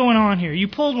 what's going on here? You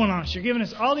pulled one on us. You're giving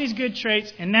us all these good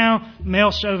traits, and now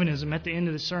male chauvinism at the end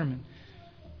of the sermon.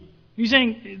 You're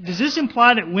saying, does this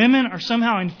imply that women are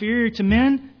somehow inferior to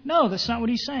men? No, that's not what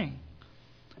he's saying.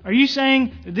 Are you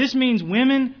saying that this means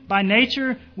women, by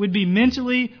nature, would be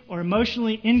mentally or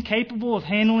emotionally incapable of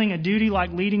handling a duty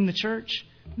like leading the church?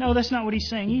 No, that's not what he's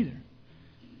saying either.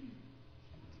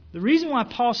 The reason why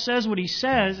Paul says what he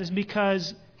says is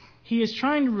because he is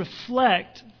trying to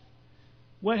reflect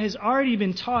what has already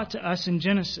been taught to us in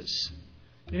Genesis.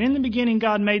 That in the beginning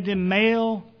God made them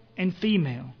male and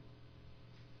female.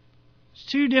 There's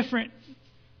two different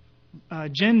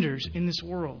genders in this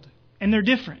world, and they're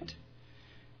different.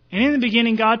 And in the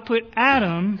beginning God put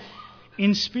Adam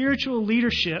in spiritual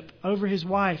leadership over his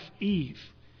wife, Eve.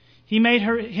 He made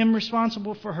him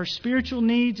responsible for her spiritual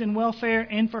needs and welfare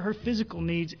and for her physical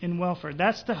needs and welfare.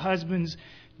 That's the husband's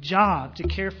job, to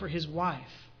care for his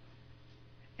wife.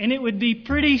 And it would be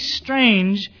pretty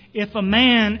strange if a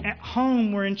man at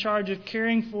home were in charge of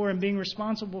caring for and being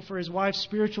responsible for his wife's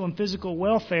spiritual and physical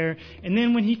welfare, and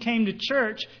then when he came to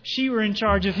church, she were in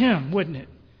charge of him, wouldn't it?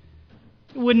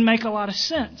 It wouldn't make a lot of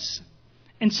sense.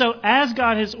 And so as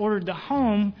God has ordered the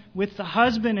home, with the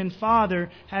husband and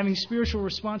father having spiritual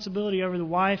responsibility over the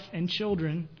wife and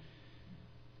children,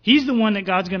 he's the one that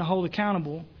God's going to hold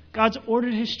accountable. God's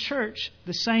ordered His church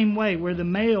the same way, where the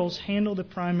males handle the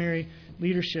primary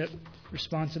leadership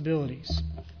responsibilities.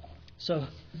 So,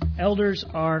 elders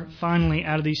are finally,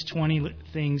 out of these 20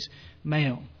 things,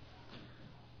 male.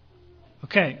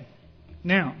 Okay,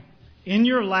 now, in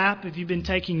your lap, if you've been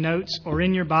taking notes, or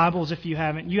in your Bibles if you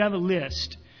haven't, you have a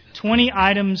list, 20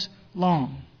 items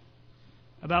long,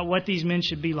 about what these men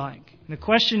should be like. And the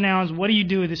question now is, what do you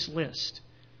do with this list?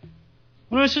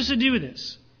 What am I supposed to do with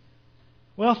this?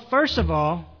 Well, first of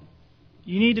all,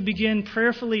 you need to begin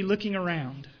prayerfully looking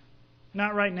around.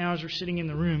 Not right now as we're sitting in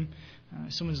the room.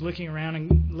 Someone's looking around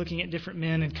and looking at different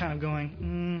men and kind of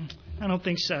going, I don't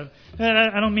think so.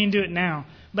 I don't mean do it now.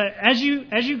 But as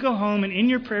you go home and in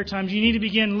your prayer times, you need to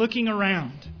begin looking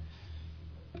around.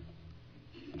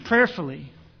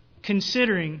 Prayerfully,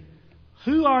 considering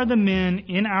who are the men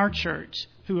in our church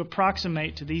who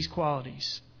approximate to these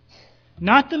qualities.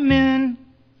 Not the men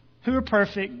who are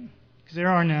perfect, because there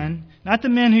are none. Not the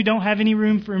men who don't have any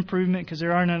room for improvement, because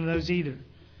there are none of those either.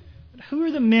 But who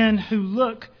are the men who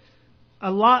look a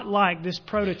lot like this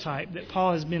prototype that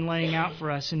Paul has been laying out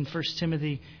for us in 1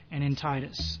 Timothy and in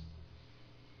Titus?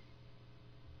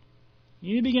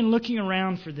 You need to begin looking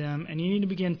around for them, and you need to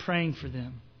begin praying for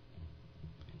them.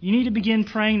 You need to begin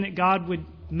praying that God would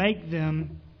make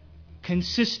them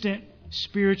consistent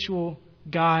spiritual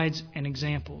guides and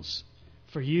examples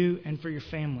for you and for your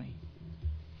family.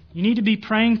 You need to be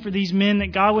praying for these men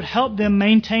that God would help them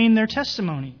maintain their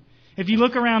testimony. If you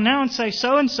look around now and say,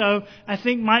 so-and-so, I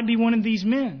think might be one of these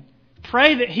men,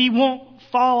 pray that he won't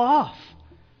fall off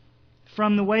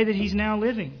from the way that he's now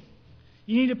living.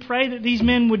 You need to pray that these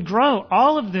men would grow.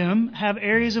 All of them have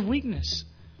areas of weakness.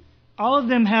 All of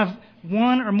them have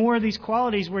one or more of these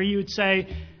qualities where you would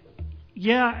say,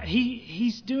 yeah,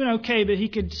 he's doing okay, but he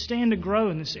could stand to grow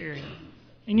in this area.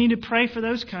 You need to pray for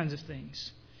those kinds of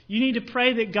things. You need to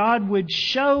pray that God would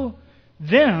show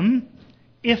them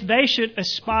if they should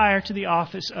aspire to the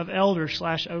office of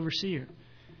elder/overseer.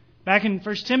 Back in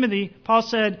 1 Timothy, Paul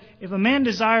said, if a man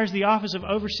desires the office of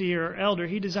overseer or elder,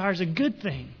 he desires a good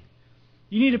thing.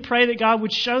 You need to pray that God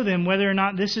would show them whether or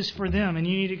not this is for them. And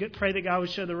you need to pray that God would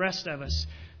show the rest of us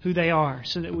who they are,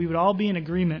 so that we would all be in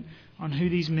agreement on who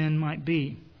these men might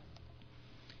be.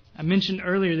 I mentioned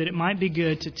earlier that it might be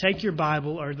good to take your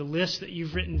Bible or the list that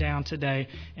you've written down today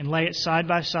and lay it side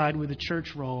by side with the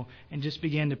church roll and just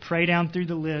begin to pray down through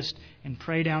the list and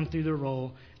pray down through the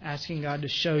roll, asking God to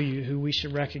show you who we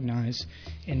should recognize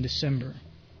in December.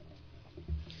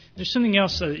 There's something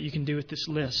else, though, that you can do with this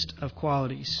list of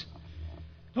qualities.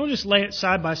 Don't just lay it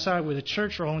side by side with a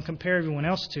church roll and compare everyone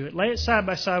else to it. Lay it side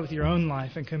by side with your own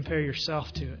life and compare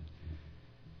yourself to it.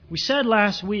 We said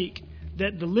last week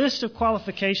that the list of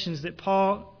qualifications that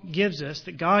Paul gives us,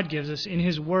 that God gives us in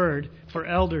His Word for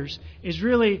elders, is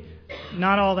really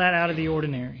not all that out of the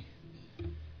ordinary.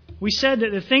 We said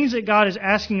that the things that God is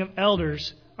asking of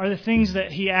elders are the things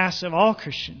that He asks of all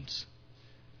Christians.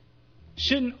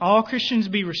 Shouldn't all Christians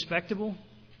be respectable?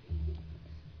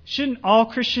 Shouldn't all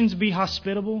Christians be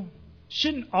hospitable?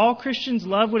 Shouldn't all Christians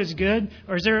love what is good?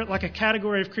 Or is there like a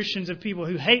category of Christians of people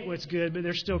who hate what's good, but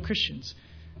they're still Christians?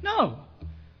 No.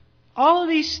 All of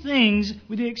these things,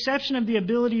 with the exception of the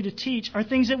ability to teach, are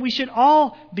things that we should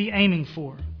all be aiming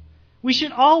for. We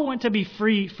should all want to be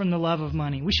free from the love of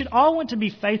money. We should all want to be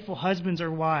faithful husbands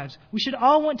or wives. We should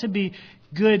all want to be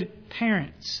good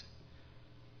parents.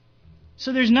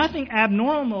 So there's nothing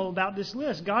abnormal about this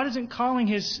list. God isn't calling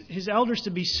His elders to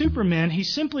be supermen.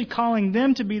 He's simply calling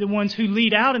them to be the ones who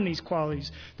lead out in these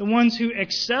qualities, the ones who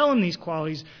excel in these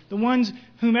qualities, the ones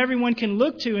whom everyone can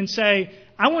look to and say,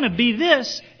 I want to be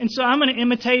this, and so I'm going to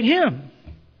imitate him.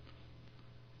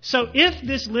 So if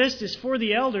this list is for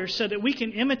the elders so that we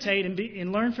can imitate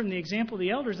and learn from the example of the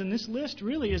elders, then this list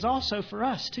really is also for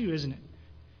us too, isn't it?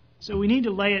 So we need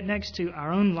to lay it next to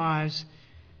our own lives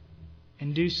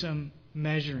and do some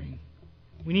measuring.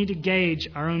 We need to gauge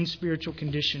our own spiritual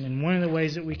condition, and one of the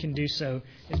ways that we can do so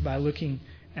is by looking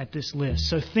at this list.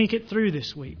 So think it through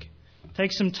this week.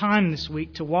 Take some time this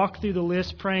week to walk through the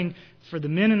list, praying for the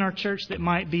men in our church that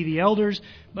might be the elders,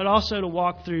 but also to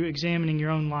walk through examining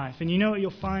your own life. And you know what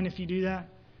you'll find if you do that?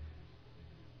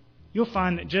 You'll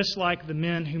find that just like the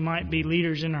men who might be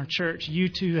leaders in our church, you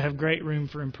too have great room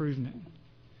for improvement.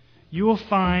 You will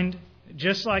find,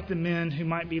 just like the men who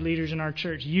might be leaders in our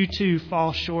church, you too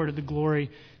fall short of the glory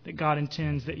that God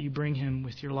intends that you bring Him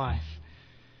with your life.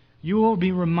 You will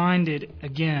be reminded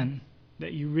again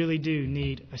that you really do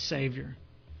need a Savior.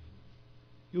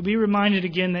 You'll be reminded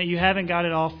again that you haven't got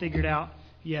it all figured out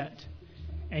yet.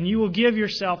 And you will give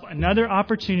yourself another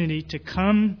opportunity to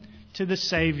come to the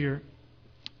Savior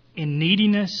in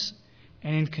neediness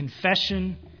and in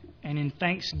confession and in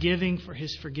thanksgiving for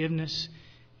His forgiveness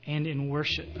and in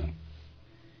worship.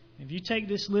 If you take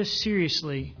this list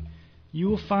seriously, you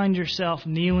will find yourself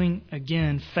kneeling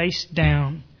again, face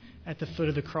down at the foot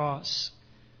of the cross,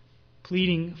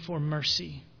 pleading for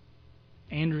mercy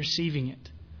and receiving it.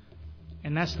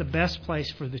 And that's the best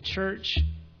place for the church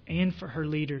and for her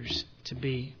leaders to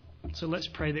be. So let's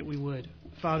pray that we would.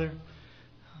 Father,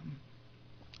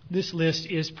 this list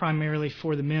is primarily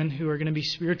for the men who are going to be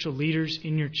spiritual leaders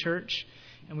in your church,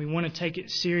 and we want to take it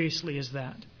seriously as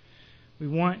that. We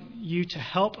want you to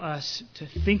help us to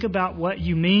think about what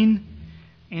you mean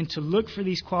and to look for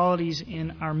these qualities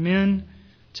in our men,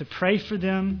 to pray for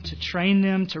them, to train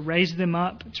them, to raise them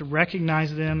up, to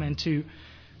recognize them, and to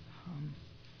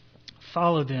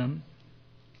follow them.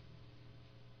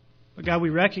 But God, we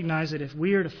recognize that if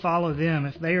we are to follow them,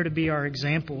 if they are to be our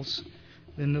examples,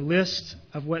 then the list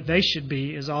of what they should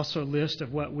be is also a list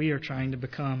of what we are trying to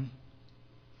become.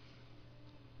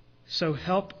 So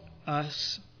help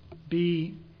us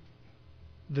be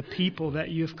the people that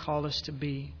you have called us to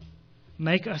be.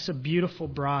 Make us a beautiful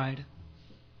bride.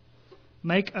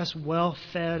 Make us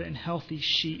well-fed and healthy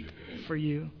sheep for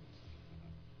you.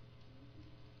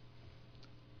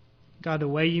 God, the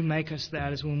way you make us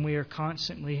that is when we are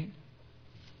constantly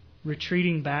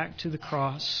retreating back to the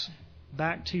cross,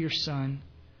 back to your Son,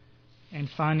 and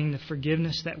finding the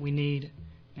forgiveness that we need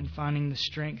and finding the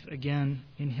strength again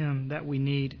in Him that we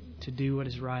need to do what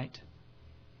is right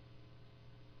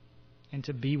and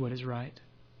to be what is right.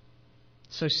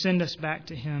 So send us back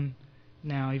to Him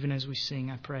now, even as we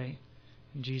sing, I pray.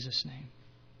 In Jesus' name,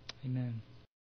 amen.